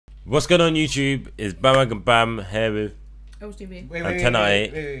What's going on YouTube? It's Bandwagon Bam here with LTV. Wait, let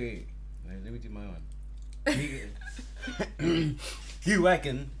me do my one.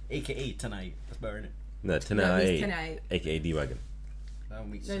 D-Wagon, aka Tonight. That's better, isn't it? No, 10 out of 8, aka D-Wagon. No,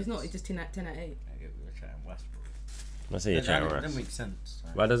 it's not. It's just 10 out of 8. We're chatting West, bro. I say you're chatting West. That makes sense.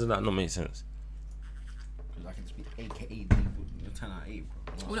 Why does that not make sense? Because I can speak aka D, 10 out of 8,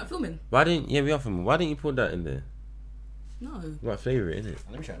 bro. We're not filming. Why didn't? Yeah, we are filming. Why didn't you put that in there? No. My favorite, isn't it?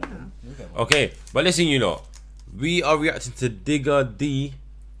 Let me try that. Okay, but listen, you lot. We are reacting to DIGGA D.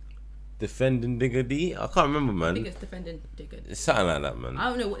 Defending DIGGA D. I can't remember, man. I think it's defending DIGGA. It's something like that, man. I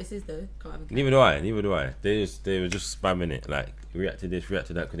don't know what this is though. Neither do I. They were just spamming it, like react to this, react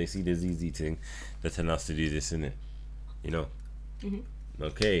to that, because they see the ZZ thing. They're telling us to do this, innit? You know.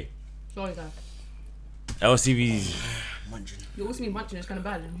 Okay. Sorry, guys. LCV's. Munching. You also mean munching is kind of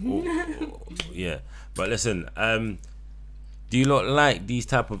bad. Yeah, but listen. Do you not like these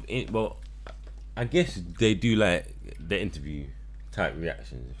type of? Well, I guess they do like the interview type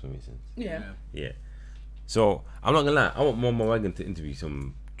reactions, if that makes sense. Yeah. So I'm not gonna lie. I want Mama Wagon to interview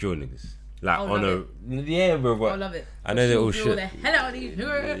some drill niggas. Like on a yeah, bro. I love it. I know they're all shit. Yeah,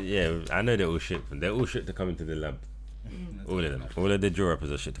 I know they're all shit. They're all shit to come into the lab. All of them. All of the drill rappers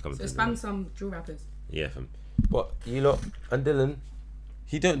are shit to come into the lab. So spam some drill rappers. Yeah, fam. But you lot and Dylan,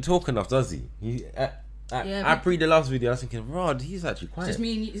 he don't talk enough, does he? I pre the last video, I was thinking, Rod, he's actually quiet. Just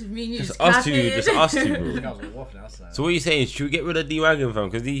me and you. Just us two, bro. So what are you saying? Should we get rid of D-Wagon, fam?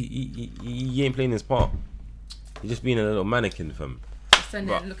 Because he ain't playing his part. He's just being a little mannequin, fam. Standing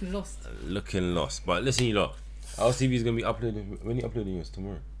there looking lost. Looking lost. But listen, you lot, LCV is gonna be uploading. When are you uploading yours?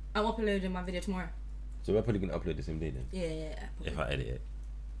 Tomorrow. I'm uploading my video tomorrow. So we're probably gonna upload the same day then. Yeah. If I edit it,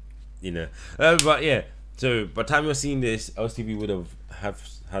 you know. But yeah. So by the time you're seeing this, LCV would have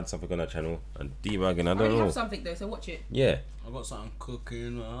had something on that channel, and D-Wagon, I don't know. Have something though, so watch it. Yeah. I got something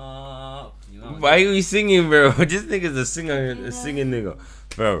cooking up. You know. Why are you singing, bro? This nigga's a singer, a singing nigga,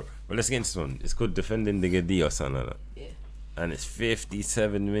 bro. But let's get into this one. It's called Defending DIGGA D or something like that. Yeah. And it's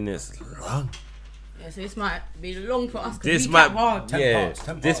 57 minutes long. Yeah, so this might be long for us. This might, hard. 10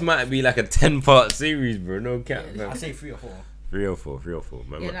 parts. This might be like a 10-part series, bro. No cap, Yeah, I say 3 or 4. 3 or 4, 3 or 4,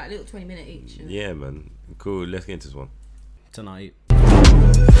 man. Yeah, like little 20-minute each. Yeah, man. Cool. Let's get into this one. Tonight.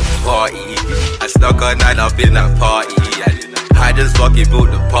 Party, I snuck a night up in that party. I just fucking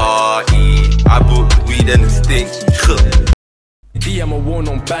built the party. I bought the weed and the stick. I'm a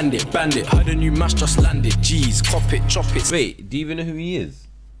war-known bandit. Heard a new match just landed. Jeez, cop it, chop it. Wait, do you even know who he is?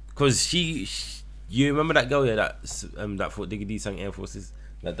 Cause you remember that girl, yeah, that thought DIGGA D sang Air Forces?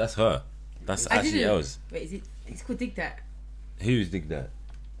 Like, that's her. That's actually else. Wait, is it? It's called Dig That. Who's Dig That?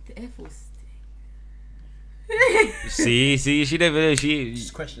 The Air Force. see, she never. She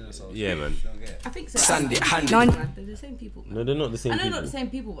just questioning herself. Yeah, man. I think so. Sand it, hand They're the same people, man. No, they're not the same. I know people. not the same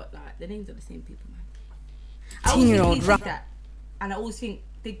people, but like the names are the same people, man. 10-year-old rapper, and I always think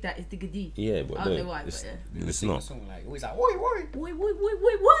Dig That is DIGGA D. Yeah, but I don't know why, but yeah. It's not. Always like, oi.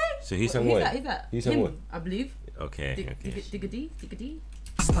 So he sang what? Who's that? He sang what? I believe. Okay. DIGGA D. DIGGA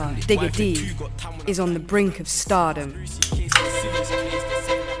D is on the brink of stardom.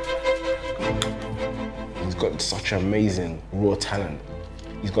 He's got such amazing raw talent.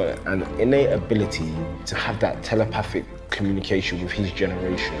 He's got an innate ability to have that telepathic communication with his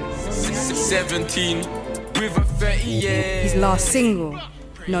generation. 17 with a 30 years. His last single,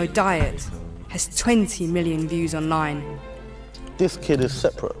 No Diet, has 20 million views online. This kid is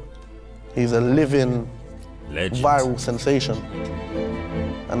separate. He's a living Legend. viral sensation.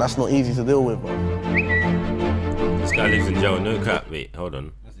 And that's not easy to deal with, man. This guy lives in jail, no cap. Wait, hold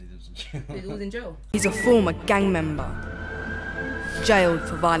on. He was in jail. He's a former gang member, jailed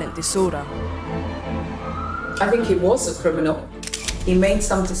for violent disorder. I think he was a criminal. He made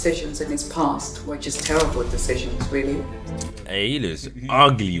some decisions in his past, which is terrible decisions, really. Hey, he looks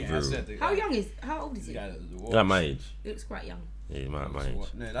ugly, bro. How old is he? Like my age. He looks quite young. Yeah, my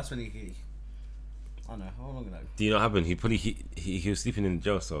age. No, that's when he I don't know, how long ago? Do you know what happened? He was sleeping in the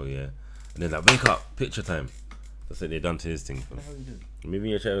jail cell, yeah. And then like, wake up, picture time. That's what they done to his thing. What the hell you doing? Maybe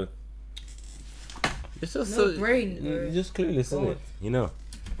your child. It's just no brain, bro. You're just clueless, isn't it? You know.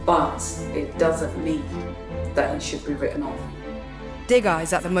 But it doesn't mean that he should be written off. DIGGA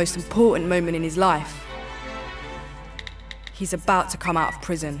is at the most important moment in his life. He's about to come out of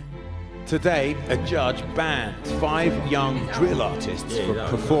prison. Today, a judge banned 5 young drill artists from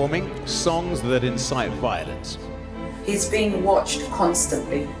performing songs that incite violence. He's being watched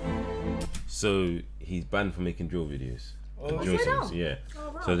constantly. So he's banned from making drill videos. Drill songs, yeah. Oh,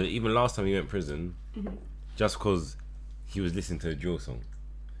 wow. So that even last time he went to prison, just because he was listening to a drill song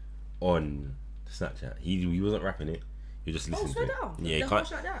on Snapchat, he wasn't rapping it. You just Oh, listen swear to it. down. Yeah, you They're can't.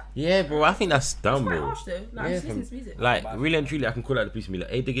 harsh like that. Yeah, bro. I think that's dumb, Quite bro. harsh though. Like, I'm just listening to music. Like, really and truly, I can call out the police and be like,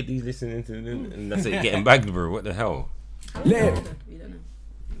 "Hey, Digga D's listening to," and that's it, getting bagged, bro. What the hell? How long was he there? You don't know.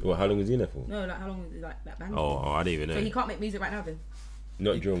 Well, how long was he in there for? No, like how long was it, like that band? Oh, I didn't even know. So he can't make music right now then?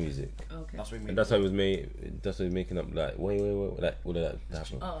 Not drill music. Okay. And that's why he was That's why he was making up like wait, like all of that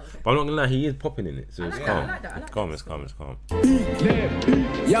happened. Oh, okay. But I'm not gonna lie, he is popping in it, so it's calm. I like that. It's calm. It's calm. It's calm.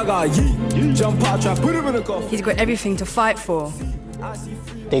 He's got everything to fight for.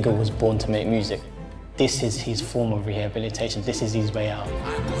 Digga was born to make music. This is his form of rehabilitation. This is his way out.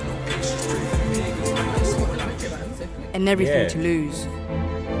 And everything to lose.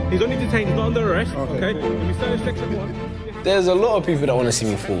 He's only detained, he's not under arrest, okay? We started checks everyone. There's a lot of people that want to see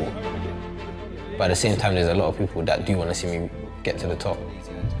me fall. But at the same time, there's a lot of people that do want to see me get to the top.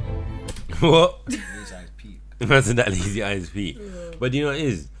 What? Imagine that lazy eyes Pete. But you know what it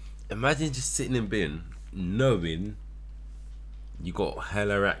is? Imagine just sitting in bin, knowing you got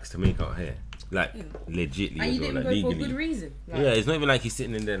hella racks to make out here. Like, legitly. And you as well, didn't like, go legally. for a good reason. Like, Yeah, it's not even like he's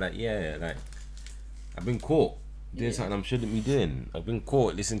sitting in there like, yeah, like, I've been caught doing something I shouldn't be doing. I've been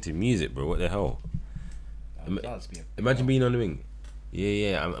caught listening to music, bro. What the hell? Imagine being on the wing.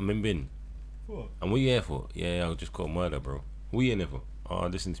 Yeah, I'm in bin. What? And what you here for? Yeah, I just caught murder, bro. What you in there for? Oh, I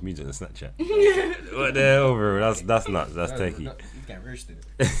listen to music on Snapchat. What the hell, bro? That's nuts. That's techie. You get roasted.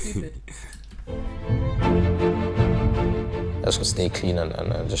 I just want to stay clean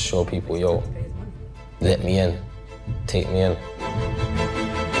and just show people, yo, let me in, take me in.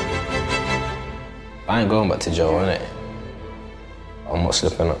 I ain't going back to jail, innit? I'm not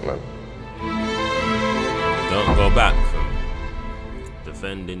slipping up, man. Don't go back from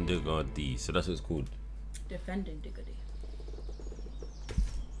defending Digga D. So that's what it's called. Defending Digga D.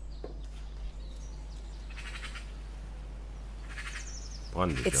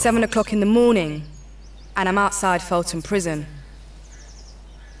 It's 7 o'clock in the morning, and I'm outside Felton Prison.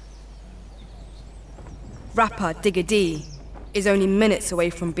 Rapper Digga D is only minutes away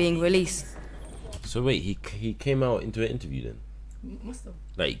from being released. So wait, he came out into an interview then? Must have.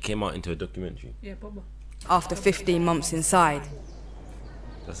 Like he came out into a documentary? Yeah, probably. After 15 months inside.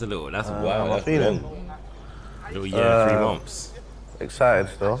 That's wow, I'm that's feeling. long. Little year, 3 months. Excited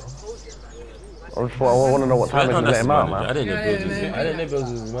still. I want to know what time it is to let him out, man. I didn't know Bills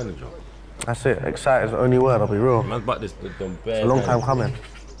was his manager. That's it. Excited is the only word, I'll be real. Man, but this It's a long time coming.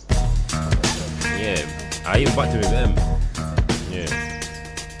 Yeah, I even backed him with them. Yeah.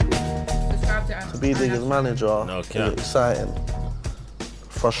 To be Digga's manager is exciting,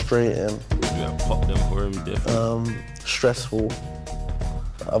 frustrating, pop them for him different. Stressful.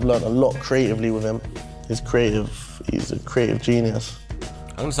 I've learned a lot creatively with him. He's a creative genius.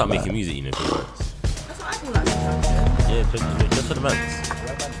 I'm gonna start making music, you know, for the mans. That's what I feel like sometimes. Yeah, just for the mans.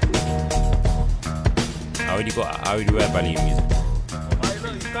 I already wear Bally in music.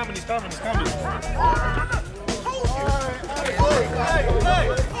 He's coming.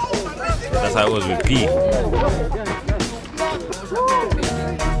 That's how it was with P.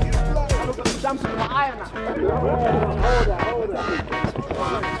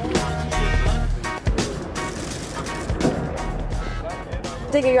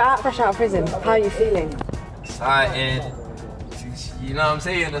 Digga, you're fresh out of prison. How are you feeling? Excited. You know what I'm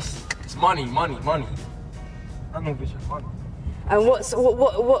saying? It's money. I know bitch, money. And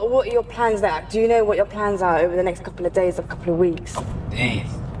what are your plans there? Do you know what your plans are over the next couple of days or couple of weeks? Days.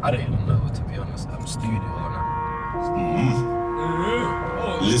 I don't even know, to be honest. I'm studio now.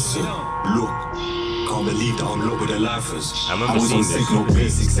 Listen, look. Can't believe that I'm locked with the lifers. I remember seeing this. No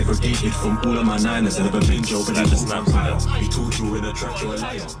basic, segregated from all of my niners. I never been jail, but that's not fire. He told you in a track, you're a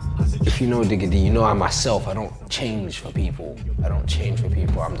liar. If you know Digga D, you know I'm myself. I don't change for people.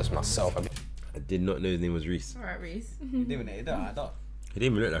 I'm just myself. I did not know his name was Reese. Alright, Reese. He didn't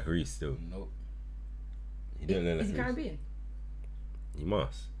even look like a Reese still. Nope. He didn't look like Is he a Reese. Caribbean? He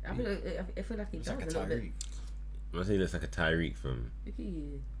must. I feel like he does like a a little bit. I say he looks like a Tyreek from. Look at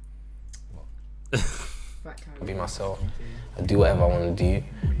you. Be myself. I do whatever I want to do,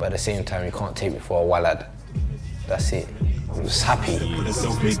 but at the same time, you can't take me for a wallad. That's it. I'm just happy.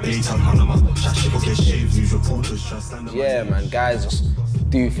 Yeah, man, guys just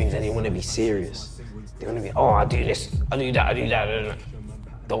do things and they want to be serious. They want to be, oh, I do this, I do that.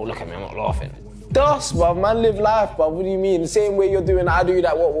 Don't look at me, I'm not laughing. Dust, bruv, man, live life, bruv. What do you mean? The same way you're doing, I do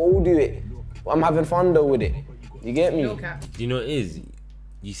that, we'll all do it. I'm having fun though with it. You get me? Do you know what it is?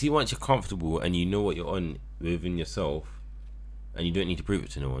 You see, once you're comfortable and you know what you're on within yourself, and you don't need to prove it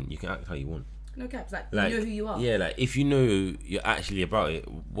to no one, you can act how you want. No caps, like you know who you are. Yeah, like if you know you're actually about it,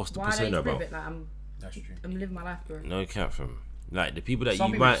 what's the persona about? It? Like, I'm living my life, bro. No cap, fam. Like the people that Some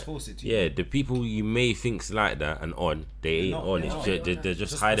you people might, just force it to yeah, the people you may think's like that and on, they ain't not, on. they're It's not, just, they're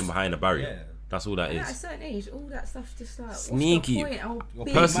just hiding behind a barrier. Yeah. That's all that At a is. certain age, all that stuff just like Sneaky. What's the point? Oh,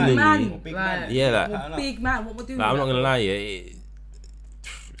 big Personally, man. big Like, man. Yeah, like, well, big man. What we're doing? Like, I'm not with gonna that? lie, yeah.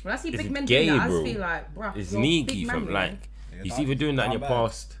 When I see It's big men gay, doing that, I bro. just feel like, bruh, It's you're a sneaky, big man, fam. man. Like, you see, if you're doing that in your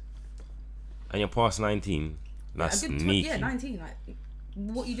past, and you're past 19, that's A good sneaky. Yeah, 19. Like,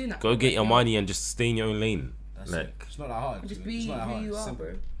 what you doing? That Go for? get your money and just stay in your own lane. That's Like, it. It's not that hard. Just It's be not that who hard. you It's are, simple.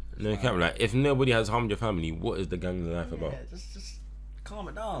 bro. no, can't. Like, if nobody has harmed your family, what is the gang life about? Yeah, just calm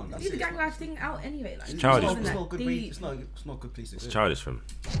it down. That's Leave the it. gang life thing out anyway. Like, It's childish, It's bro. not a good way. It's not a good place to It's go. childish, fam.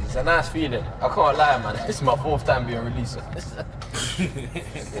 It's a nice feeling. I can't lie, man. This is my 4th time being released. yeah,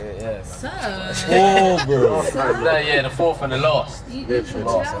 Sir. Oh, bro. Yeah, the 4th and the last. You need to chill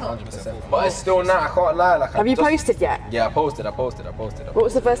out. 100%. But it's still not. I can't lie. Like, Have you posted yet? Yeah, I posted. What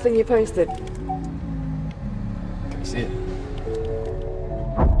was the first thing you posted? Can you see it?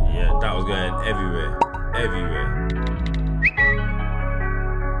 Yeah, that was going everywhere.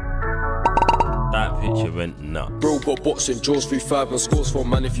 That picture went nuts. Robot boxing, jaws 3-5 and scores for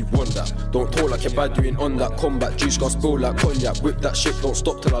man if you want that. Don't talk like you're bad doing on that. Combat juice got spill like cognac. Whip that shit, don't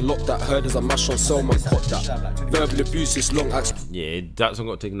stop till I lock that. Heard as a mash on Selman, caught that. Verbal abuse is long axe. Yeah, that song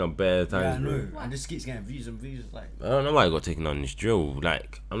got taken on bare Yeah, I times, know. bro. And this keeps getting views and views. Like, I don't know why it got taken on this drill.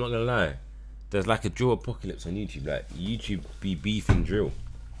 Like, I'm not gonna lie. There's like a drill apocalypse on YouTube. Like, YouTube be beefing drill.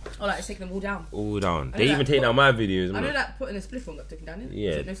 Oh, like it's taking them all down. All down. I They know even that take down put- my videos. I'm I know like, that putting a spliff on got taken down. Didn't it?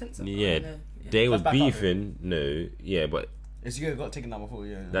 yeah, Took no sense of it. yeah. I know. They was That's back up, beefing. No, yeah, but it's got taken down before.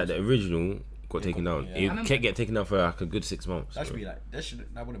 Yeah. like the original got taken down. yeah. I It remember- kept getting taken down for like a good 6 months. That should bro. be like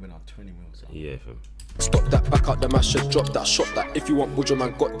that would have been on 20 mils. Yeah, fam. Stop that, back out the mash and drop that, shot that. If you want Bujo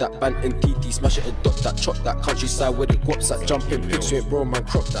man, got that. Band and TT, smash it and dot that. Chop that, countryside where the guaps at. Jumping pigs, you ain't bro man,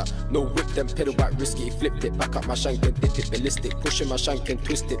 crop that. No whip them, pedal back risky, flipped it. Back up my shank and dip it ballistic. Pushing my shank and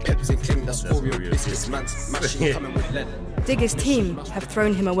twist it. Peps and cling, that's Oreo business, man. Smashing, coming with lead. Digga's team have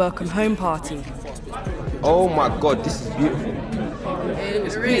thrown him a welcome home party. Oh my god, this is beautiful.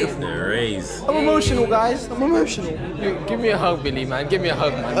 It's beautiful. The raise. I'm emotional, guys. I'm emotional. Give me a hug, Billy, man. Give me a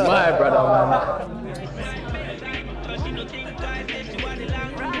hug, man. My brother, man.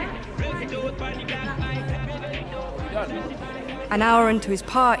 An hour into his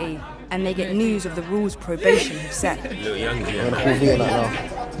party, and they get news of the rules probation have set. Little young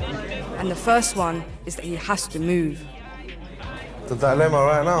And the first one is that he has to move. The dilemma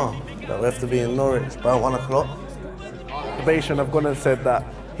right now, that we have to be in Norwich by 1 o'clock. Probation have gone and said that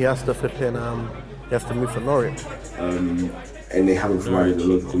he has to flip in, he has to move to Norwich. And they haven't provided a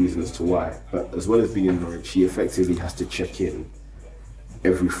logical reason as to why. But as well as being in Norwich, he effectively has to check in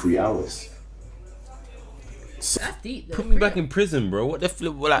every 3 hours. That's deep. Though. Put me back in prison, bro. What the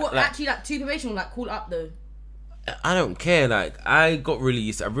flip? What actually like 2 probation will like call up though? I don't care. Like, I got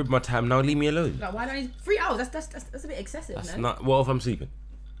released. I ripped my time. Now leave me alone. Like why don't you 3 hours? That's a bit excessive. That's no? not. What if I'm sleeping?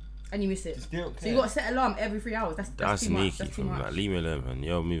 And you miss it. So you got to set alarm every 3 hours. That's That's too much. sneaky, That's too fam. much. Like, leave me alone, man.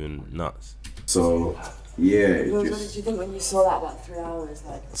 You're moving nuts. So, yeah, What did you think when you saw that 3 hours?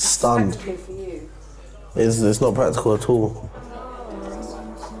 Like, Stunned. practically for you. It's not practical at all.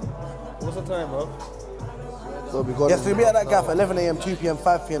 What's the time, bro? Yes, we meet at that gaff 11 a.m, 2 p.m,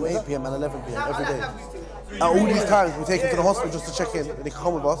 5 p.m, 8 p.m, and 11 p.m. every day. At all these times, we take him to the hospital just to check in, and he can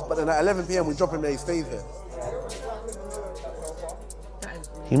come with us. But then at 11 p.m, we drop him there. He stays here.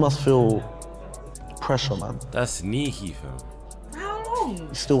 He must feel pressure, man. That's sneaky, fam. How long?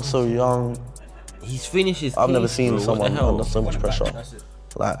 He's still so young. He's finished his I've never case, seen bro. What the someone hell? under so much pressure.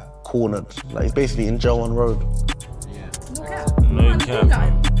 Like, cornered. Like, he's basically in jail on road. No cap,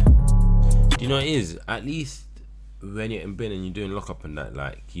 fam. Do you know what it is? At least when you're in bin and you're doing lockup and that,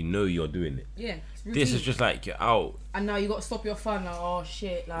 like, you know you're doing it. Yeah. It's This routine. is just like you're out. And now you got to stop your fun. Like oh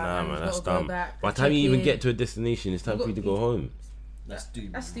shit. Like Nah, you man, gotta that's go dumb. back, By the time you even check get in. to a destination, it's time for you to go home. That's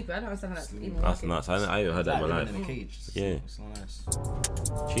stupid. That's stupid. I don't understand how that's even That's working. nuts. I haven't heard that in my life. Living in a cage. Yeah. It's not nice.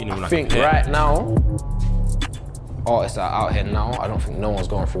 Treating him I like think a pet. right now, artists that are out here now, I don't think no one's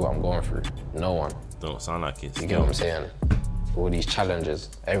going through what I'm going through. No one. Don't sound like it. You get what I'm saying? All these challenges.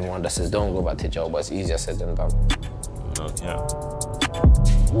 Everyone that says don't go back to jail, but it's easier said than done. No cap.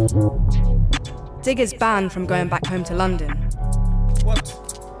 Digga's banned from going back home to London. What?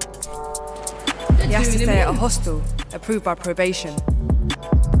 He has to stay at a hostel, approved by probation,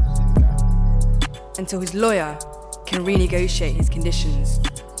 until his lawyer can renegotiate his conditions.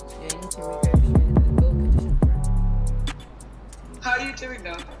 How are you doing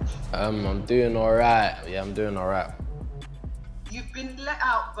now? I'm doing alright. Yeah, I'm doing alright. You've been let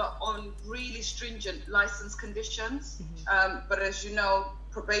out, but on really stringent license conditions. But as you know,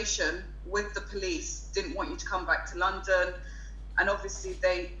 probation with the police didn't want you to come back to London. and obviously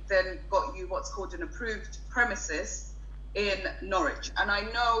they then got you what's called an approved premises in Norwich. And I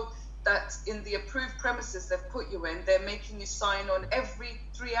know that in the approved premises they've put you in, they're making you sign on every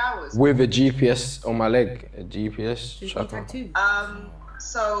 3 hours. With a GPS on my leg, a GPS tracker.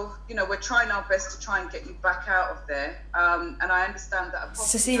 So, you know, we're trying our best to try and get you back out of there. And I understand that...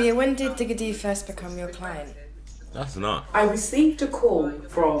 Cecilia, when did Digga D first become your client? That's not. I received a call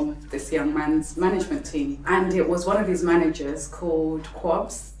from this young man's management team, and it was one of his managers called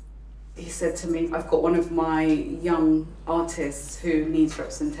Quabs. He said to me, I've got one of my young artists who needs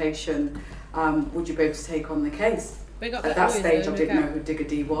representation. Would you be able to take on the case? At that stage, I didn't know who Digga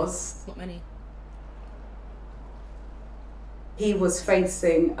D was. Not many. He was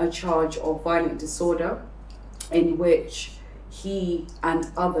facing a charge of violent disorder in which he and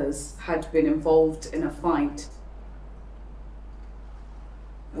others had been involved in a fight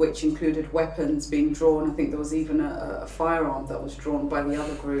which included weapons being drawn. I think there was even a firearm that was drawn by the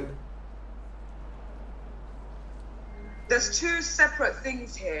other group. There's two separate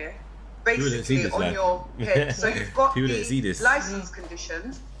things here, basically, on your head. So you've got the license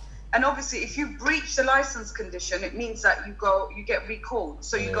conditions, and obviously if you breach the license condition, it means that you get recalled,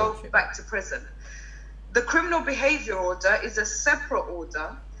 so you go back to prison. The criminal behaviour order is a separate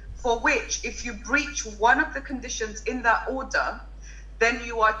order for which, if you breach one of the conditions in that order, then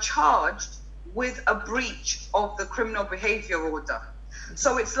you are charged with a breach of the criminal behaviour order.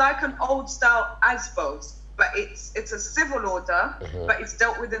 So it's like an old style ASBOs, but it's a civil order, but it's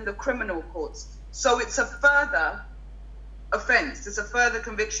dealt with in the criminal courts. So it's a further offence, it's a further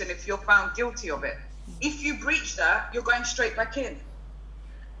conviction if you're found guilty of it. If you breach that, you're going straight back in.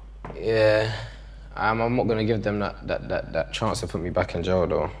 Yeah, I'm not gonna give them that chance to put me back in jail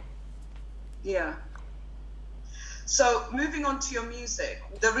though. Yeah. So moving on to your music,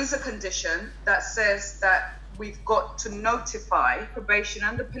 there is a condition that says that we've got to notify probation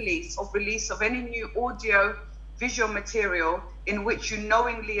and the police of release of any new audio visual material in which you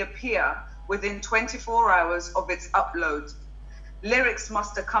knowingly appear within 24 hours of its upload. Lyrics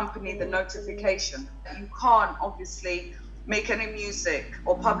must accompany the notification. You can't obviously make any music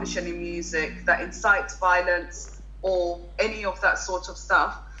or publish any music that incites violence or any of that sort of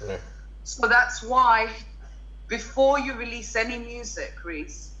stuff. Yeah. So that's why before you release any music,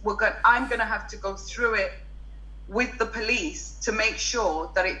 Reese, I'm gonna have to go through it with the police to make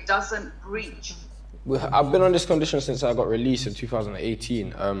sure that it doesn't breach. I've been on this condition since I got released in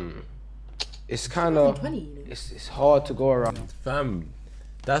 2018. It's kind of, it's hard to go around. Fam,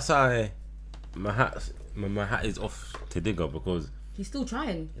 that's why my hat is off to Digga, because he's still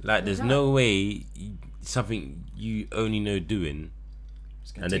trying. Like, there's no way something you only know doing,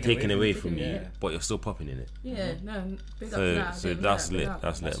 and they're taking away from you, but you're still popping in it. Yeah, no, big up so, that. So that's lit.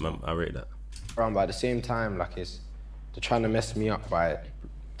 That's lit. I rate that. But at the same time, like, they're trying to mess me up by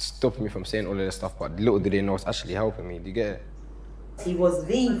stopping me from saying all of this stuff, but little do they know it's actually helping me. Do you get it? He was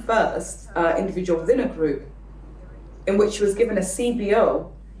the first individual within a group in which he was given a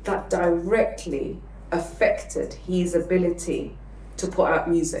CBO that directly affected his ability to put out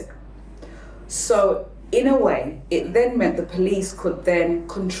music. So in a way, it then meant the police could then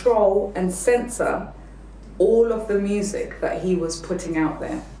control and censor all of the music that he was putting out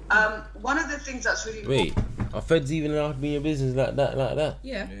there. One of the things that's really... Wait, are feds even allowed to be in business like that?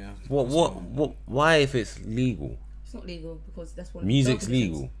 Yeah. What? Why if it's legal? It's not legal because that's one. Music's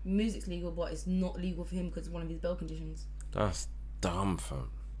legal. Music's legal, but it's not legal for him because it's one of his bail conditions. That's dumb, fam.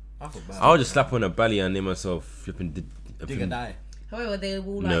 I'll just slap on a belly and name myself flipping Digga Die. However, they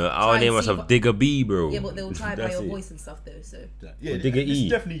will like. No, I'll name myself Digga B, bro. Yeah, but they'll try by your voice and stuff though. So. Yeah, Digga E.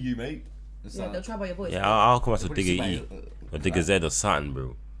 It's definitely you, mate. Yeah, they'll try by your voice. Yeah, I'll come out to Digga E or Digga Z or something,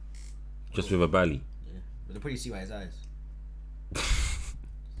 bro. Just with a belly. Yeah, but they'll probably see by his eyes.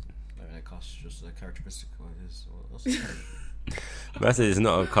 That cost just a characteristic of his. I said it's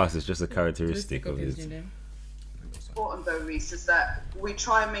not a cost, it's just a characteristic of his. Important though, Reese, is that we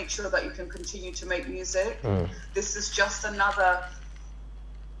try and make sure that you can continue to make music. This is just another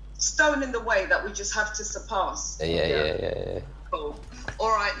stone in the way that we just have to surpass. Yeah. Cool. All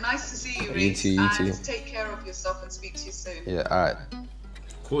right, nice to see you, Reese. You too. And take care of yourself and speak to you soon. Yeah, alright.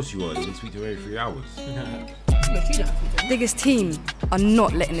 Of course you are. You can speak to her every 3 hours. Digga's team are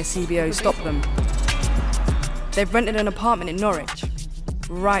not letting the CBO stop them. They've rented an apartment in Norwich,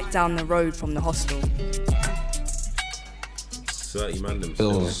 right down the road from the hostel. 30 man them.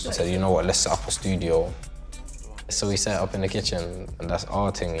 Bill said, you know what, let's set up a studio. So we set up in the kitchen, and that's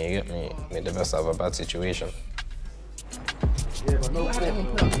our thing, you get me? Made the best out of a bad situation.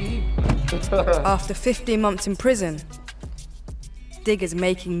 After 15 months in prison, Digga's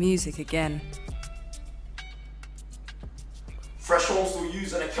making music again. Fresh home still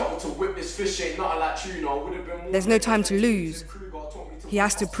using a kettle to whip this fish, ain't nothing like tuna. Would have been. There's no time to lose. He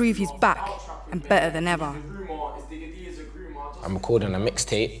has to prove he's back and better than ever. I'm recording a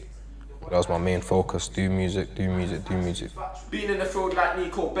mixtape. That was my main focus. Do music, do music, do music. Being in the field like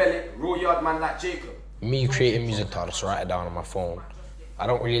Nico Bellic, raw yard man like Jacob. Me creating music, I just write it down on my phone. I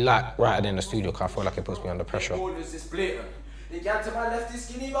don't really like writing in the studio because I feel like it puts me under pressure. The girl to my left is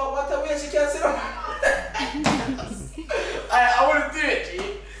skinny, but what a way she can sit on. I wouldn't do it, G.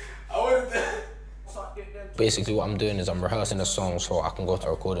 I wouldn't do it. Basically what I'm doing is I'm rehearsing the song so I can go to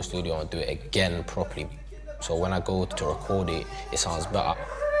a recording studio and do it again properly. So when I go to record it, it sounds better.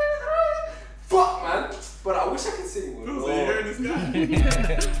 Fuck, man. But I wish I could sing. So you're hearing this guy?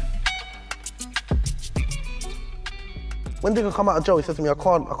 When Digga come out of jail, he said to me, I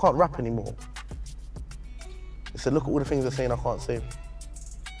can't rap anymore. He said, look at all the things they're saying I can't say.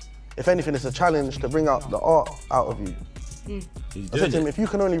 If anything, it's a challenge to bring out the art out of you. I said to him, if you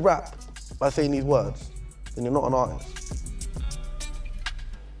can only rap by saying these words, then you're not an artist.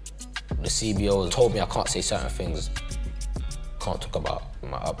 The CBO told me I can't say certain things. Can't talk about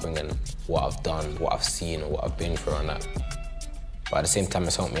my upbringing, what I've done, what I've seen, and what I've been through and that. But at the same time,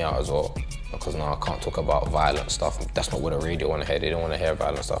 it's helped me out as well. Because now I can't talk about violent stuff. That's not what the radio want to hear. They don't want to hear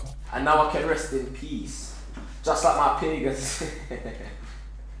violent stuff. And now I can rest in peace. Just like my pagans.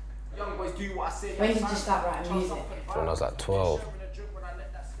 Young boys do what I say. When did you start writing music? When I was like 12.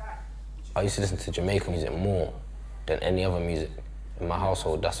 I used to listen to Jamaican music more than any other music. In my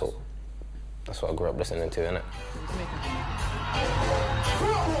household, that's what I grew up listening to, innit?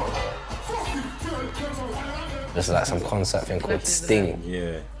 There's like some concert thing called Sting.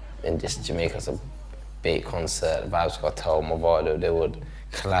 Yeah. In just Jamaica, it's a big concert. Vibes Cartel, Movado, they would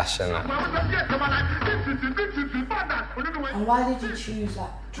clash and that. And why did you choose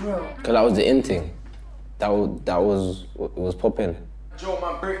like drill? Because that was the in thing. That was what was popping. Joe,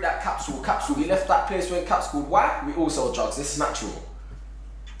 man, break that capsule. He left that place when Caps called. Why? We all sell drugs. This is natural.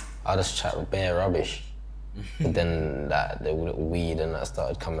 I just chat with bare rubbish. But then the little weed and that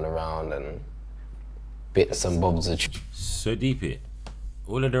started coming around and bits and bobs of. So deep it.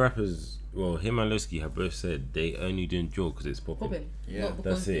 All of the rappers, well, him and Lowski have both said they only doing drill because it's popping. Yeah. Not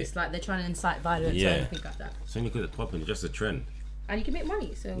because it's like they're trying to incite violence or anything like that. It's only because it's popping, it's just a trend. And you can make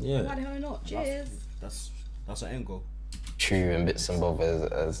money, so why the hell not? Cheers. That's an end goal. True and bits and bobs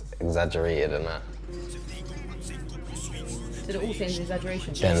as exaggerated and that. So they're all saying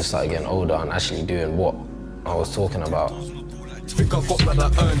exaggeration. Then I started getting older and actually doing what I was talking about. Think I got that I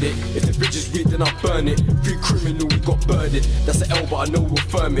earned it. If the bridge is weak, then I burn it. Free criminal, we got burned. That's the L, but I know we'll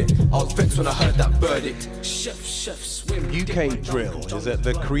firm it. I was vexed when I heard that verdict. Chef, swim. UK drill is at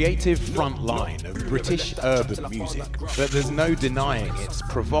the creative front line of British urban music, but there's no denying its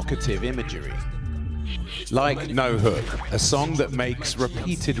provocative imagery. Like No Hook, a song that makes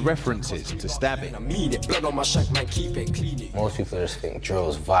repeated references to stabbing. Most people just think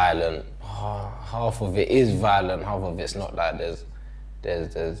drill's violent. Half of it is violent, half of it's not. Like there's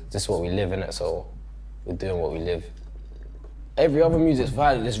this is what we live in it, so we're doing what we live. Every other music's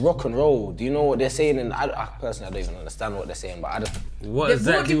violent. It's rock and roll. Do you know what they're saying? And I personally, I don't even understand what they're saying, but I just. What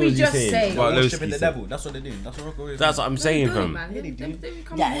exactly was you saying? Worshiping the devil. That's what they're doing. That's what rock is. That's what I'm saying, fam. That's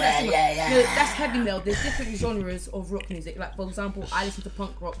heavy metal. There's different genres of rock music. Like for example, I listen to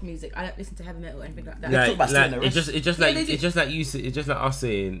punk rock music. I don't listen to heavy metal or anything like that. It's just like us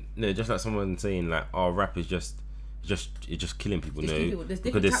saying, no, just like someone saying like, our rap is just killing people,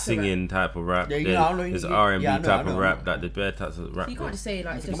 because there's singing type of rap, there's R&B type of rap, that there's bare types of rap. You can't just say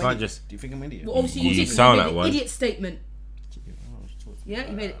like. You can't just. Do you think I'm an idiot? Well, obviously you sound like one. Idiot statement. Yeah,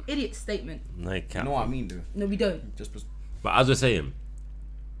 you made an idiot statement. No, you know what I mean, though. No, we don't. But as we're saying,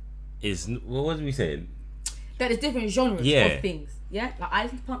 what was we saying? That there's different genres of things. Yeah, like I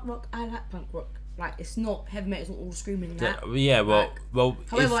listen to punk rock. I like punk rock. Like it's not heavy metal. It's not all screaming and that. Yeah, well.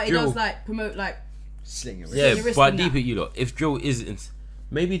 However, it does like promote like. But deep at you lot, if drill isn't,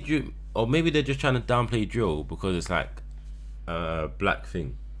 maybe they're just trying to downplay drill because it's like a black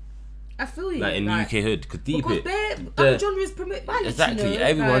thing. I feel you. Like in UK hood, because other genres promote violence. Exactly,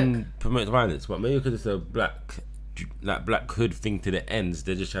 everyone promotes violence, but maybe because it's a black hood thing to the ends,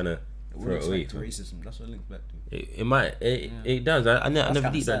 they're just trying to throw it away. Racism. That's what it links back to. It does. I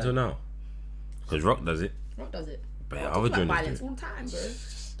never deep that until now. Because rock does it. Rock does it. But other genres violence all the time, bro.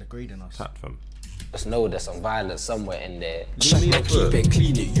 Degrading us. Just know there's some violence somewhere in there. Keep it,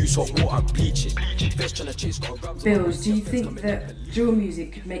 clean it, use hot water and bleach it. Bills, do you think that drill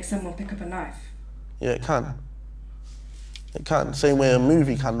music could make someone pick up a knife? Yeah, it can. It can. Same way a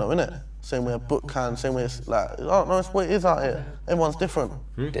movie can, though, innit? Same way a book can. Same way it's like, I don't know, it's what it is out here. Everyone's different.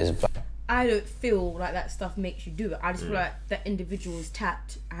 I I don't feel like that stuff makes you do it. I just feel like that individual is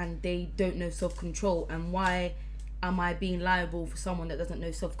tapped and they don't know self-control. And why am I being liable for someone that doesn't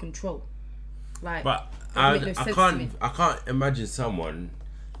know self-control? Like, but I can't imagine someone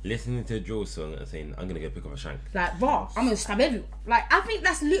listening to a drill song and saying, I'm gonna go pick up a shank. Like, bro, I'm gonna stab everyone. Like, I think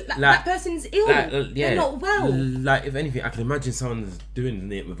that's that person's ill. They're not well. Like, if anything, I can imagine someone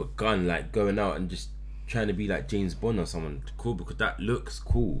doing it with a gun, like going out and just trying to be like James Bond or someone cool, because that looks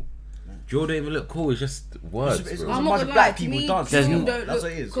cool. Drill don't even look cool. It's just words. It's I'm not gonna black people dance. That's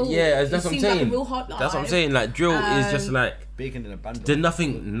what it is. Cool. Yeah, that's what I'm saying. Like a real hot life. That's what I'm saying. Like, drill is just like bacon in a band. There's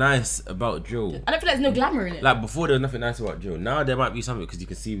nothing nice about drill. I don't feel like there's no glamour in it. Like before, there was nothing nice about drill. Now there might be something because you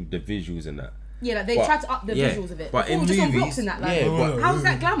can see the visuals and that. Yeah, like they try to up the visuals of it. But in just movies, on rocks and that, like, how is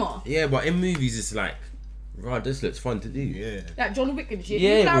that glamour? Yeah, but in movies, it's like, right, this looks fun to do. Yeah. Like John Wick and shit.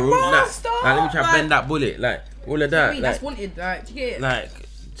 Yeah, like, bro. Like, let me try to bend that bullet. Like, all of that. Like, that's wanted, right? Do you get it? Like,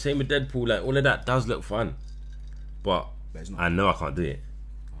 same with Deadpool. Like, all of that does look fun. But I know I can't do it.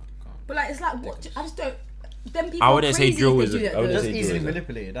 But like, it's like, what? I just don't. Them people I wouldn't are crazy say drill is. It's just easily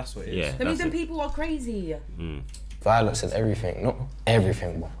manipulated. That's what it is. Yeah. That means them people are crazy. Violence and everything, not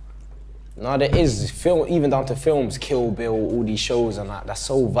everything, but no, there is film, even down to films, Kill Bill, all these shows and that. That's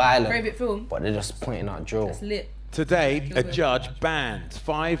so violent. Favorite film? But they're just pointing out drill. That's lit. Today, a judge banned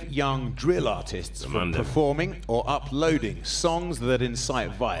 5 young drill artists from performing or uploading songs that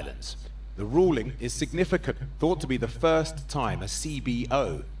incite violence. The ruling is significant, thought to be the first time a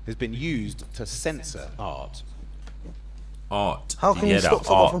CBO has been used to censor art. Art. How can you stop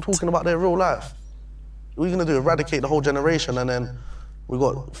someone from talking about their real life? What are you going to do, eradicate the whole generation and then we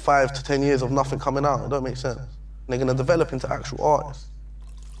got 5 to 10 years of nothing coming out? It don't make sense. And they're going to develop into actual artists.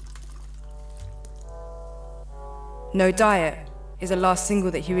 No Diet is the last single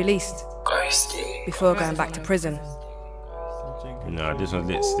that he released before going back to prison. Nah, this one's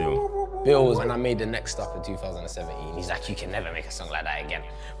lit still. Bill, when I made the next stuff in 2017, he's like, you can never make a song like that again.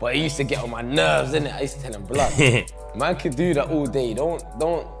 But it used to get on my nerves, innit? I used to tell him, blood, man could do that all day. Don't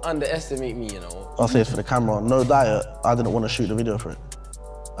underestimate me, you know. I'll say it's for the camera. No Diet, I didn't want to shoot the video for it.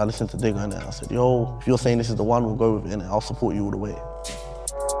 I listened to Digga innit? I said, yo, if you're saying this is the one, we'll go with it, innit? I'll support you all the way.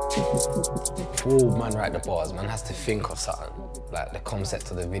 Before man write the bars, man has to think of something. Like the concept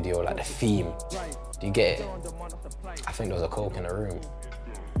of the video, like the theme. Do you get it? I think there was a coke in the room.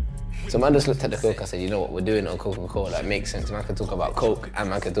 So man just looked at the coke and said, you know what, we're doing it on Coca-Cola, that makes sense. Man can talk about coke and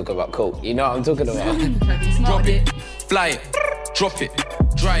man can talk about coke. You know what I'm talking about? Drop it, fly it, drop it,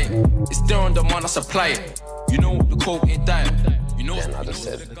 dry it. It's there on demand, I supply it. You know the coke ain't diet. You know. Then I just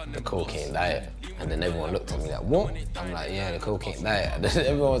said, the coke ain't diet. And then everyone looked at me like, what? I'm like, yeah, the coke ain't diet. And then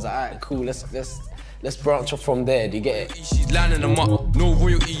everyone was like, all right, cool, let's branch off from there, do you get it? She's lining them up, no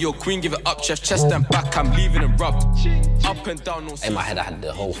royalty, your queen, give it up, chest and back, I'm leaving them rubbed. Up and down, no. In my head, I had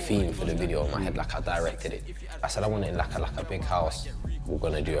the whole theme for the video in my head, like I directed it. I said, I want it like a big house. We're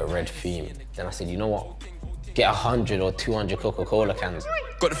gonna do a red theme. Then I said, you know what? Get 100 or 200 Coca-Cola cans.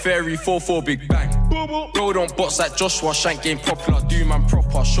 Got the fairy 4-4 big bang. Bro don't box like Joshua, Shank game popular, do man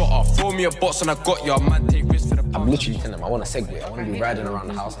proper, shot off. Throw me a box and I got ya, man take risks for the. I'm literally telling them, I want a Segway. I want to be riding around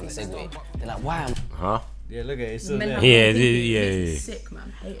the house on a Segway. They're like, why? Huh? Yeah, look at it, it's still there. Yeah. Sick,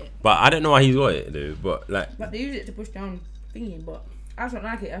 man, hate it. But I don't know why he's got it, dude. But like. But they use it to push down thingy, but I don't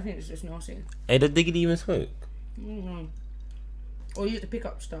like it. I think it's just nasty. Hey, does Digga D even smoke? Or use it to pick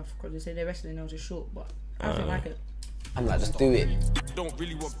up stuff because they say their wrestling nails are short, but I don't like it. I'm like, just do it.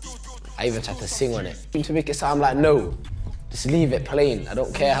 I even tried to sing on it. To make it sound, I'm like, no. Just leave it plain. I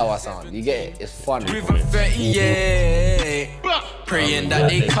don't care how I sound. You get it? It's fun. Praying that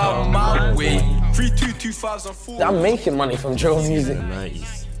they come my way. 3, 2, 2, 5s and 4. I'm making money from drill music.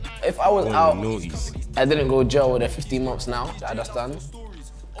 Nice. If I was out, I didn't go jail with 15 months now that I just done.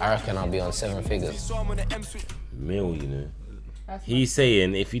 I reckon I'll be on 7 figures. Mil, you know. He's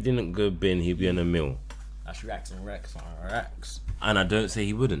saying if he didn't go bin, he'd be on a mil. That's Rex on Rex. And I don't say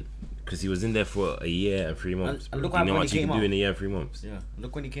he wouldn't, because he was in there for a year and 3 months. And look you know what what he you came can do out. in a year and 3 months. Yeah,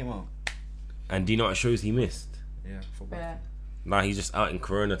 look when he came out. And do you know what shows he missed? Yeah, football. Now he's just out in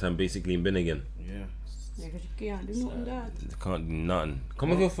Corona time, basically in bin again. Yeah. Yeah, because you can't do nothing, Dad. Can't do nothing. Come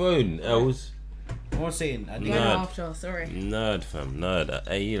with your phone, Els. What I'm saying, after, sorry. Nerd, fam, nerd.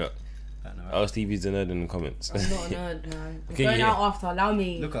 Hey, you look. Els TV's a nerd in the comments. I'm not a nerd, man. I'm Okay, going yeah. out after, allow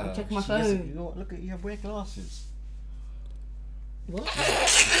me. Look at I'm her. checking my She phone. You know what? Look at you have wear glasses. What?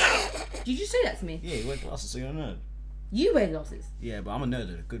 Did you say that to me? Yeah, you wear glasses, so you're a nerd. You wear glasses? Yeah, but I'm a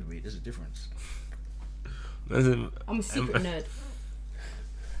nerd at a good rate. There's a difference. I'm a secret nerd.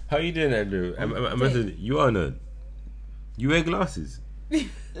 How you doing that, dude? You are a nerd. You wear glasses.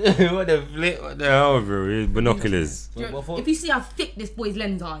 What the flip? What the hell, bro? Binoculars. If you see how thick this boy's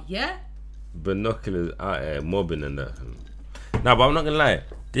lenses are, yeah? binoculars out here mobbing and that. Nah, but I'm not gonna lie.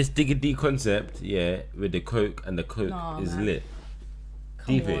 This Digga D concept, yeah, with the coke and the coke is lit.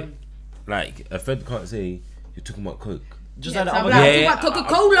 Deep it. Like a Fed can't say you're talking about coke. Just Yeah, like the so other I'm guy. like, talking about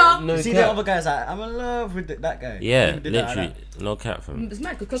Coca-Cola. No See cap. the other guy's like, I'm in love with that guy. Yeah, He did that literally, like that. no cap from. It's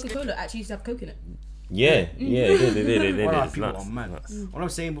mad because Coca-Cola actually used to have coke in it. Yeah, yeah, they did. Alright, It's people nuts. are mad. What I'm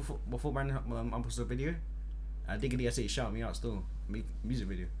saying before Brandon uploads the video, Digga D, I say shout me out still. Music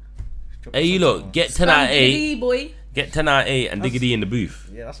video. Hey, you look, get 10 out of 8. Boy. Get 10 out of 8 and Digga D in the booth.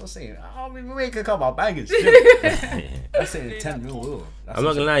 Yeah, that's what I'm saying. Oh, we can come out bangers. I'm saying 10 mil. I'm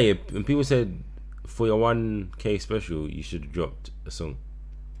not gonna lie, you. When people said for your 1K special, you should have dropped a song.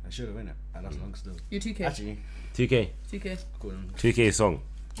 I should have, innit? That's long still. You're 2K. Actually, 2K. 2K. Cool. 2K song.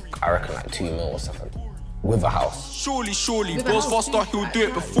 I reckon like 2 mil or something. With a house. Surely, With a boss house, faster, he'll do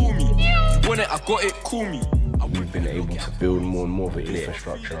it before me. You want it, I got it, call me. We've been able to build more and more of an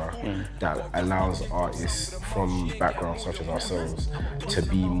infrastructure that allows artists from backgrounds such as ourselves to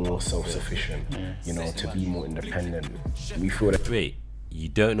be more self-sufficient, you know, to be more independent. We feel that. Wait, you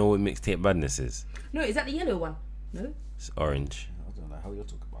don't know what mixtape badness is? No, is that the yellow one? No. It's orange. I don't know how you're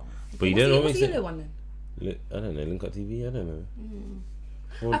talking about it. But you don't know what What's the mixtape. yellow one then? I don't know. Link Up TV. I don't know.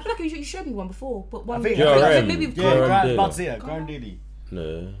 I feel like you showed me one before, but one. I think maybe with Grand Daily.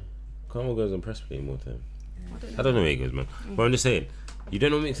 No, Carmel goes on press play more time. I don't know where it goes, man. But I'm just saying, you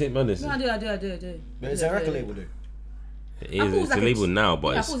don't know what mixtape madness is? No, I do. But is there a record label though? It is. It's a label now,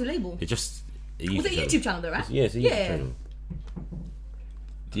 but I thought it was a label. it's just a Was it a YouTube channel though, right? Yeah, it's a YouTube channel.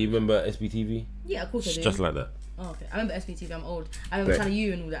 Do you remember SBTV? Yeah, of course I It's do. just like that. Oh, okay. I remember SBTV. I'm old. I remember Channel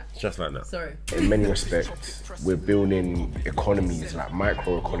U and all that. Just like that. Sorry. In many respects, we're building economies, like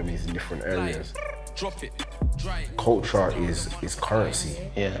micro economies in different areas. Culture is currency.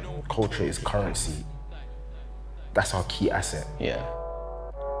 Yeah. Culture is currency. That's our key asset. Yeah.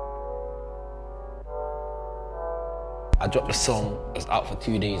 I dropped the song, it's out for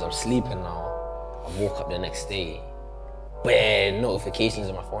 2 days, I'm sleeping now. I woke up the next day, bare notifications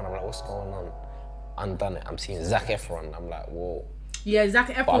on my phone, I'm like, what's going on? Undone it, I'm seeing Zac Efron, I'm like, whoa. Yeah, Zac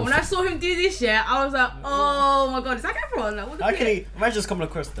Efron. When I saw him do this, I was like, oh my god, Zac Efron. Like, what the How can he? Imagine just coming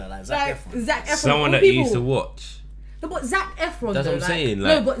across there like Zac Efron. Zac Efron. Someone that you used to watch. No, but Zac Efron. That's though, what I'm saying.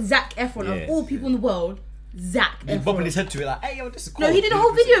 no, Like, but Zac Efron of all people in the world, Zac He's Efron. bobbing his head to it like, hey yo, this is cool. No, he did a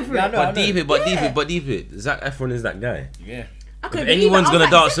whole video for it. But deep it. Zac Efron is that guy. Yeah. If anyone's gonna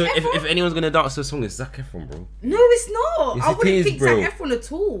dance, if anyone's gonna dance to a song, it's Zac Efron, bro. No, it's not. Yes, I it wouldn't is, think bro. Zac Efron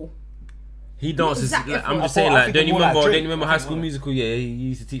at all. He dances. Zac Like, Efron. I'm just I saying, thought- I like, think don't you more like Drake. remember High School Musical? Yeah, he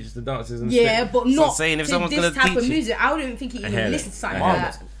used to teach us the dances and Yeah, stuff. but So I'm not saying if to someone's this gonna type teach of it- music. I wouldn't think he I even hear listens that. to something I like hear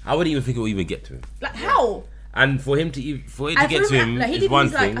that. that. I wouldn't even think it would even get to him. Like how? And for him to get to feel him like he is did one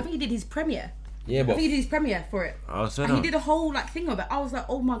his, like, thing. I think he did his premiere. Yeah, I but think he did his premiere for it. Oh, so And he no. did a whole like thing of it. I was like,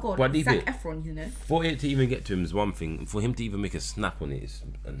 oh my god, But deep Zac it. Efron, you know. For it to even get to him is one thing. For him to even make a snap on it is.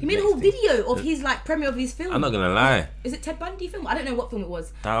 He made a whole video of his like premiere of his film. I'm not gonna lie. Is it Ted Bundy film? I don't know what film it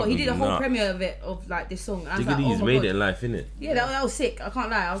was, That but he would did a be whole nuts. premiere of it of like this song. And I was Digga like, D's oh my made god. it in life, innit? Yeah, that was sick. I can't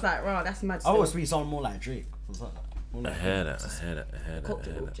lie. I was like, wow, that's mad. I Still. always be sound more like Drake. What's that? More I like- heard that.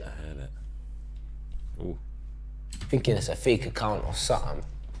 Ooh. Thinking it's a fake account or something.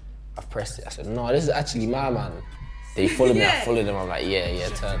 I've pressed it, I said, no, this is actually my man. They follow me, I followed them, I'm like, yeah,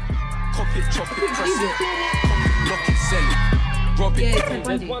 turn. Cop it, chop it, press it. Lock it, sell it. Rob it. Yeah, Ted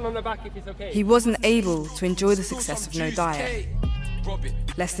Bundy. One on the back if it's okay. He wasn't able to enjoy the success of No Diet.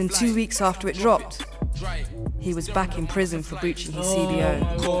 Less than 2 weeks after it dropped, he was back in prison for breaching his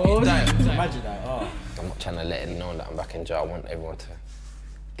CBO. Imagine that. Oh. I'm not trying to let it know that I'm back in jail. I want everyone to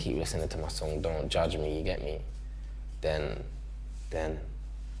keep listening to my song, don't judge me, you get me? Then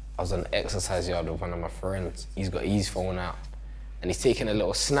I was on the exercise yard with one of my friends. He's got his phone out and he's taking a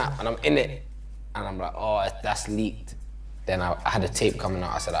little snap and I'm in it. And I'm like, oh, that's leaked. Then I had a tape coming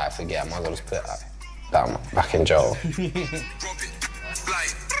out. I said, I forget, I might as well just put it out. That I'm back in jail.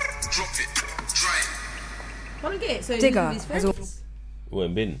 I don't get it. So Digga he was with his has friends.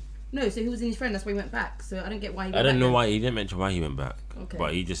 Went bin. No, so he was in his friend. That's why he went back. So I don't get why he went I don't back know then. why he didn't mention why he went back. Okay.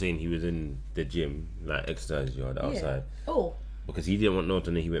 But he just saying he was in the gym, like exercise yard outside. Oh. Because he didn't want no one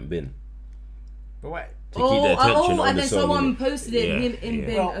to know he went bin. But wait. To keep the attention on and the then song, someone innit? posted it him in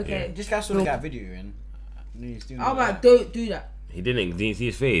bin. Well, Okay. this guy saw the guy video and he's doing I'm that. like, don't do that. He didn't see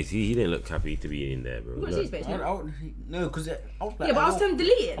his face. He didn't look happy to be in there, bro. You got to see his face, no? No, because I was like, Yeah, but I was telling him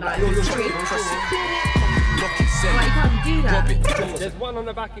delete it. Like, yo, sorry. yo, Like, you can't do that. There's one on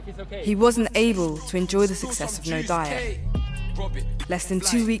the back if it's okay. He wasn't able to enjoy the success of No Diet. Less than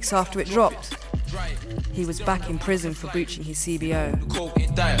 2 weeks after it dropped, he was back in prison for breaching his CBO.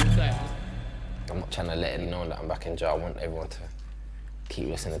 I'm not trying to let it know that I'm back in jail. I want everyone to keep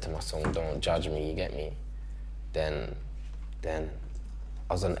listening to my song, don't judge me, you get me? Then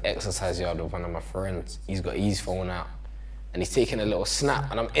I was on the exercise yard with one of my friends. He's got his phone out and he's taking a little snap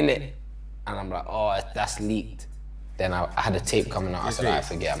and I'm in it. And I'm like, oh, that's leaked. Then I had a tape coming out. I said, I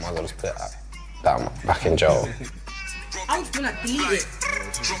forget, I might as well just put that back in jail. I was gonna delete it.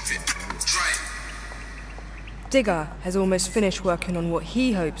 Digga has almost finished working on what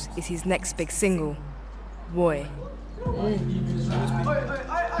he hopes is his next big single, Boy.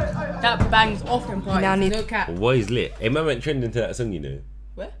 That bangs off in parties, no cap. Boy is lit. Hey, man went trending to that song, you know.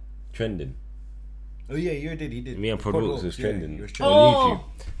 Where? Trending. Oh yeah, you did, he did. Me and Prod Walks was trending was on YouTube.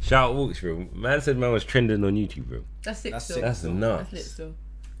 Shout out Walks, bro. Man said man was trending on YouTube, bro. That's sick still. That's nuts. That's lit still.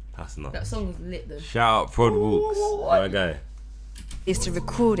 That's nuts. That song was lit though. Shout out Prod Walks, my guy. Is to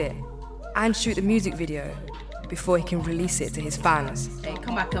record it and shoot the music video before he can release it to his fans. Hey,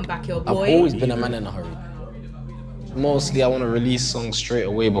 come back, your boy. I've always been a man in a hurry. Mostly I want to release songs straight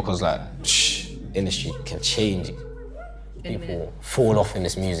away because like, industry can change. People fall off in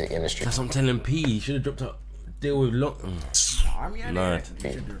this music industry. That's what I'm telling P. He should have dropped a deal with No.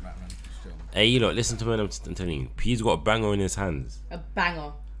 Hey, you lot, listen to me. I'm telling you. P's got a banger in his hands. A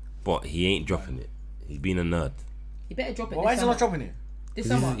banger. But he ain't dropping it. He's being a nerd. You better drop it. Why is he not dropping it? This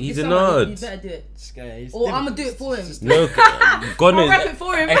summer. He's a nerd. You better do it. He's or I'm gonna do it for him. No, God knows. I'll rap it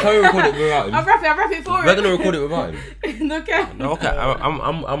for him. I can't record it without him. I'll rap it for him. We're gonna record it without him. No cap. No, okay.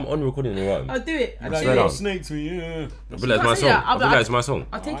 I'm on recording it without him. I'll do it. I'll do it. Snakes for you. I feel like it's my song. I feel like it's my song.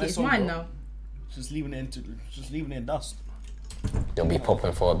 I'll take it. It's mine now. Just leaving it in dust. They'll be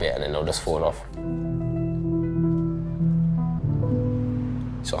popping for a bit and then they'll just fall off.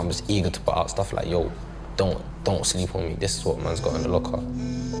 So I'm just eager to put out stuff like, yo, don't sleep on me. This is what man's got in the locker.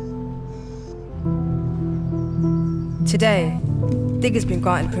 Today, Digga's been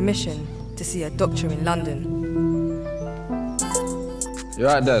granted permission to see a doctor in London. You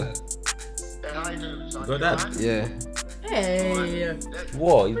alright, Dad? Got Dad? Yeah. Hey.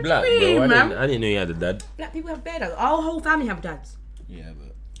 What? He's black, bro. I didn't know you had a dad. Black people have bare dads. Our whole family have dads. Yeah,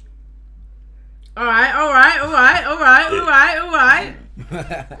 but. Alright.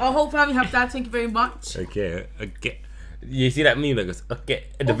 Our whole family have dads. Thank you very much. Okay. You see that meme that goes, okay,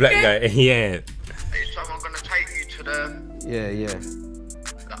 the black guy, yeah. Is someone gonna take you to the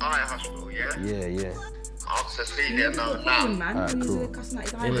eye hospital, yeah? Yeah. I'll Cecilia know now. Man, cool. Cussing out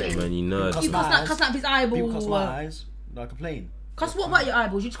his Innit, eyeballs. man, you know. You cussing out his eyeballs. People cuss my eyes. No, I complain. Cuss what about your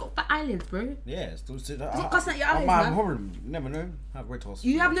eyeballs? You just got fat eyelids, bro. Yeah, Stop cussing at your eyelids, I have man. a problem. Never know. I have red toss.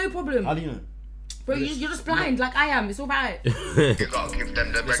 You have no problem. How do you know? Bro, you're just blind like I am. It's alright. You gotta give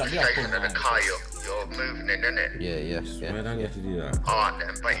them the registration of the car you're moving in, innit? Yeah. Why don't you have to do that? Alright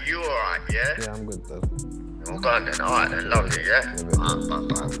then, but you alright, yeah? Yeah, I'm good, Dad. Well, go on then, alright then, lovely, yeah? Bye.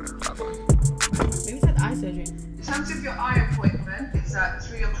 Maybe it's had eye surgery. In terms of your eye appointment, it's at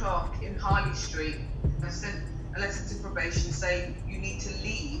 3 o'clock in Harley Street. I sent a letter to probation saying you need to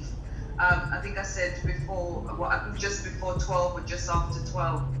leave. I think I said before, just before 12 or just after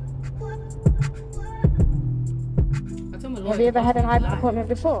 12. Have you ever had an eye appointment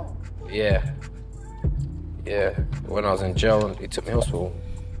before? Yeah. When I was in jail, he took me to hospital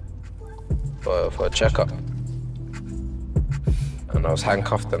for a checkup. And I was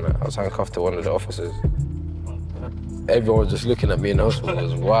handcuffed to one of the officers. Everyone was just looking at me in the hospital. It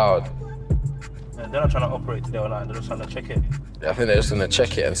was wild. They're not trying to operate today, they're just trying to check it. I think they're just gonna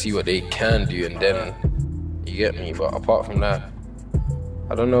check it and see what they can do, and then you get me. But apart from that,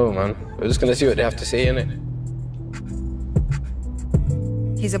 I don't know, man. We're just gonna see what they have to say, innit?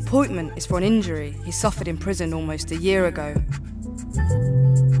 His appointment is for an injury he suffered in prison almost a year ago.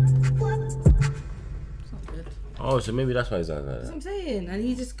 Oh, so maybe that's why he's like that. That's what I'm saying. And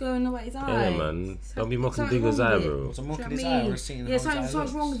he's just going about his eye. Yeah, man. Don't be mocking Digga's eye, bro. What's a mock in his eye or seeing Yeah, something's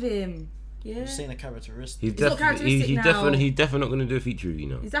wrong with him. Yeah. Seeing a characteristic. He's not characteristic now. He's definitely not gonna do a feature review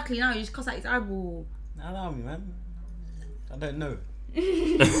now. Exactly now, you just cuss out his eyeball. Allow me, man. I don't know.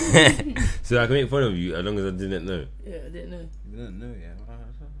 So I can make fun of you as long as I didn't know. Yeah, I didn't know. You didn't know, yeah.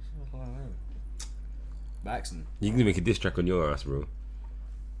 By accident. You can make a diss track on your ass, bro.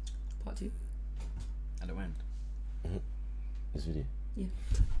 Part 2. At the end. This video. Yeah.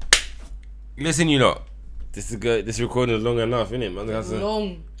 Listen, you lot. This recording is long enough, innit, man? It's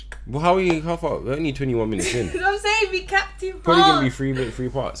long. Well, how far? We're only 21 minutes in. I'm saying we kept him. Probably gonna be three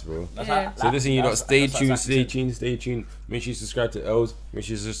parts, bro. Yeah. So listen, you lot. Stay tuned. Make sure you subscribe to Els. Make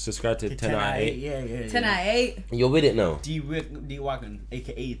sure you subscribe to 10 out of 8. Yeah. 10 out of 8. You're with it now. D-Wagon,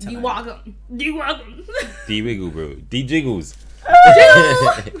 aka 10 D-Wagon. D-Wiggle, bro. D-Jiggles.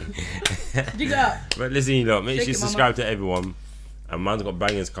 Jiggle. But listen, you lot. Make sure you subscribe to everyone. And man's got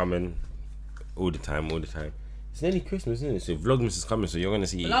bangers coming all the time. It's nearly Christmas, isn't it? So Vlogmas is coming, so you're gonna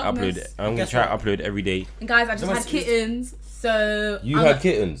see Vlogmas. upload. I'm gonna try to upload every day. And guys, I just had kittens, so You had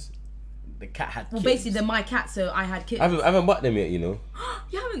kittens. The cat had. Well, basically they're my cat, so I had kittens. I haven't bought them yet, you know.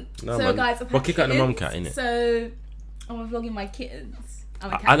 You haven't. No, so man. guys, I've But had kick out the mum kittens, cat, innit? So I'm vlogging my kittens.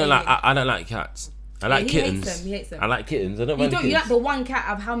 I'm a cat I don't like. lady. I don't like cats. I like he kittens. hates them, he hates them. I like kittens. I don't You mind don't. kittens. You like the one cat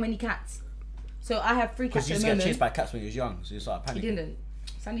of how many cats? So I have 3 cats Because you at used the to get moment. chased by cats when you was young, so you started panicking. He didn't.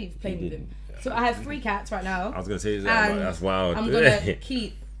 Sandy was playing with him. So I have 3 cats right now. I was gonna say that, but that's wild. I'm gonna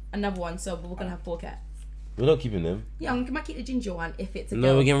keep another one, so we're gonna have 4 cats. We're not keeping them. Yeah, I might keep the ginger one if it's a No,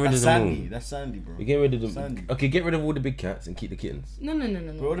 girl. we're getting rid of them all. That's Sandy, bro. We're getting rid of them. Sandy. Okay, get rid of all the big cats and keep the kittens. No.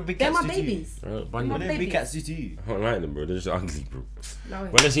 Bro, what the big They're cats my do to you? babies. What do big cats do to you? I don't like them, bro. They're just ugly, bro. No way.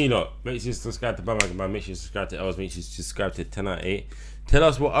 Well, let's see, lot. Make sure you subscribe to Bandwagon Bam. Make sure you subscribe to Els. Make sure you subscribe to 10 out of 8. Tell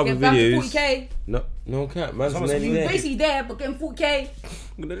us what other Get back to videos. 40K. No cat, man's You nearly was there. basically there, but getting 40K.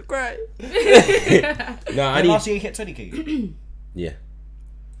 I'm gonna cry. No, I Last year need. you hit 20k. Yeah.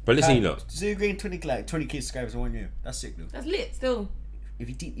 But listen, lot. So you're getting 20k subscribers in 1 year. That's sick, though. That's lit still. If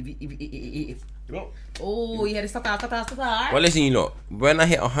you Oh, you had to stop. Well, listen, lot. When I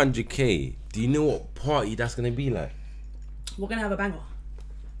hit 100k, do you know what party that's gonna be like? We're gonna have a banger.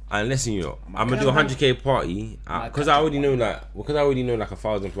 And listen, you know, I'm gonna do a 100k party because I already know like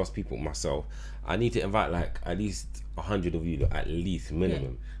 1,000+ people myself. I need to invite like at least 100 of you, lot, at least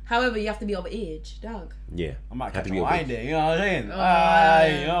minimum. However, you have to be of age, dog. Yeah. I might Have catch to be a of wine age. there, you know what I'm saying?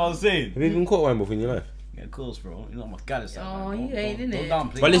 Oh, You know what I'm saying? Have you even caught wine before in your life? Yeah, of course, bro. You know my god is Oh, you ain't, Don't innit?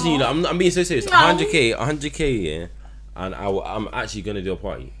 downplay. But listen, you know, I'm being so serious. No. 100k, yeah. And I'm actually gonna do a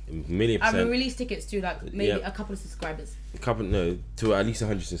party, $1,000,000%. I've released tickets to like maybe Yeah. a couple of subscribers. To at least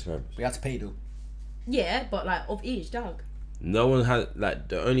 100 subscribers. We have to pay though. Yeah, but like of age, dog. No one has like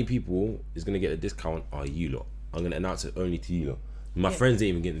the only people is gonna get a discount are you lot. I'm gonna announce it only to you lot. My friends ain't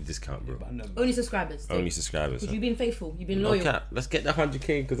even getting the discount, bro. Only subscribers. Only subscribers. Because you've been faithful, you've been loyal. Okay, let's get the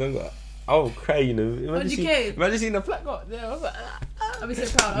 100k because I'm got. I'll cry, you know. Imagine 100K. seeing the flat got there. I was like, I'll be so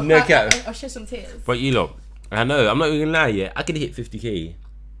proud. No cap. I'll shed some tears. But you lot, I know. I'm not even gonna lie. Yeah, I could hit 50k.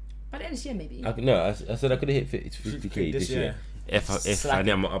 By the end of this year, maybe. I said I could have hit 50k this year. If I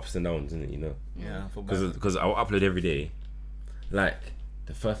did my ups and downs, innit, you know. Yeah. Because I will upload every day. Like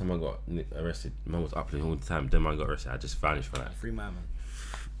the first time I got arrested, man was uploading all the time. Then I got arrested. I just vanished for like. Free man.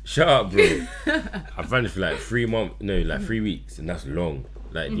 Shut up, bro. I vanished for like 3 months. No, like 3 weeks, and that's long.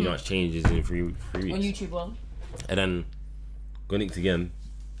 Like you know, it changes in 3 weeks. On YouTube, well. And then got nicked again.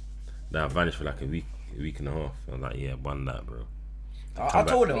 Then I vanished for like a week and a half. I was like, yeah, bun that, bro. I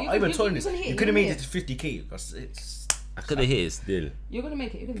told him. I even told him this. gonna hit it, You could have you're made gonna it to 50k because it's. I could have hit it still. You're gonna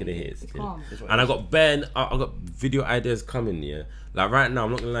make it. You're gonna Could have hit it It's still. calm. And I got I got video ideas coming. Yeah, like right now,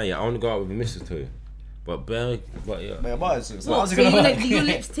 I'm not gonna lie. Yeah, I want to go out with a mistletoe, but yeah. What, So you're gonna do your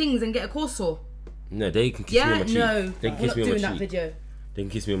lips tings and get a corso? No, they can kiss me on my cheek. No, They can we're kiss not me on doing my that cheek. video. They can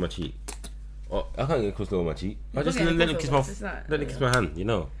kiss me on my cheek. Oh, I can't get a coleslaw on my cheek. I You're just not let getting them kiss coleslaw, it's like- let them kiss my hand. You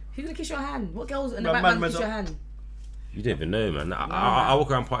know. Who's gonna kiss your hand? What girls in the Man, back man, kiss your hand? You don't even know, man. I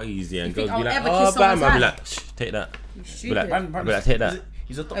walk around parties, yeah, and You girls think be like, I'll ever "Oh, kiss bam!" someone's I'll be hand? like, "Shh, take that." stupid. I'll be like, "Take that."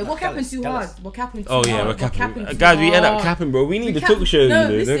 Hey, what happened too hard? What happened too Oh hard? yeah, we're What capping. happened too Guys, we end up hard? capping, bro. We need We a cap- talk show, no, you know.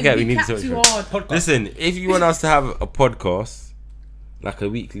 listen, Don't get we we need a cap talk too show. hard. Listen, if you want us to have a podcast, like a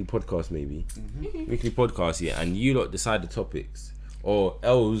weekly podcast, maybe weekly podcast, yeah, and you lot decide the topics, or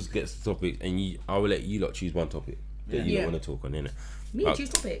Els gets the topic, and I will let you lot choose one topic that you want to talk on, innit? Me choose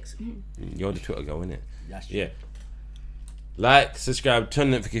topics. You're the Twitter girl, innit? Yes. Yeah. Like, subscribe,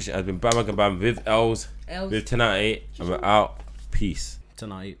 turn notification. Has been Bandwagon Bam with Els, with 10 out of 8, and we're out. Peace.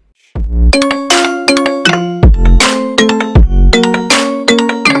 10 out of 8.